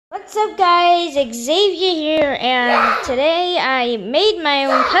What's up guys, Xavier here, and today I made my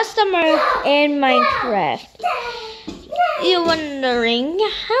own customer in Minecraft. You're wondering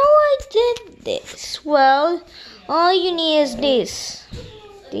how I did this? Well, all you need is this.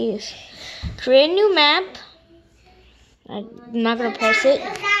 Create a new map. I'm not gonna press it.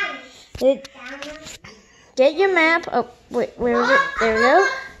 Get your map. Oh, wait, where is it? There we go.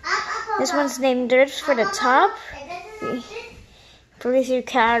 This one's named Dirt for the top. Place your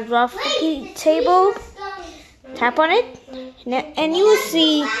cards off the table. Tap on it, and you will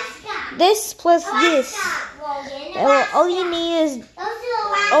see this plus this. All you need is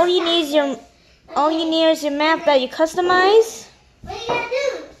your map that you customize.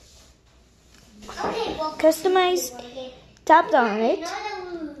 Customize. Tap on it.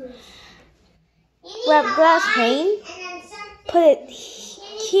 Grab glass pane. Put it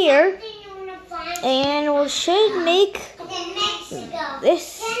here, and we should make.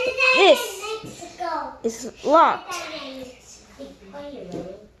 This is locked,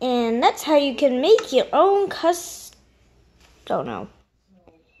 and that's how you can make your own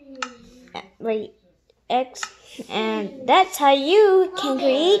and that's how you can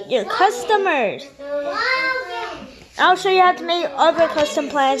create your customers. I'll show you how to make other custom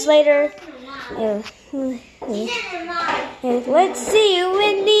plans later. Let's see you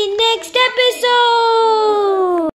in the next episode.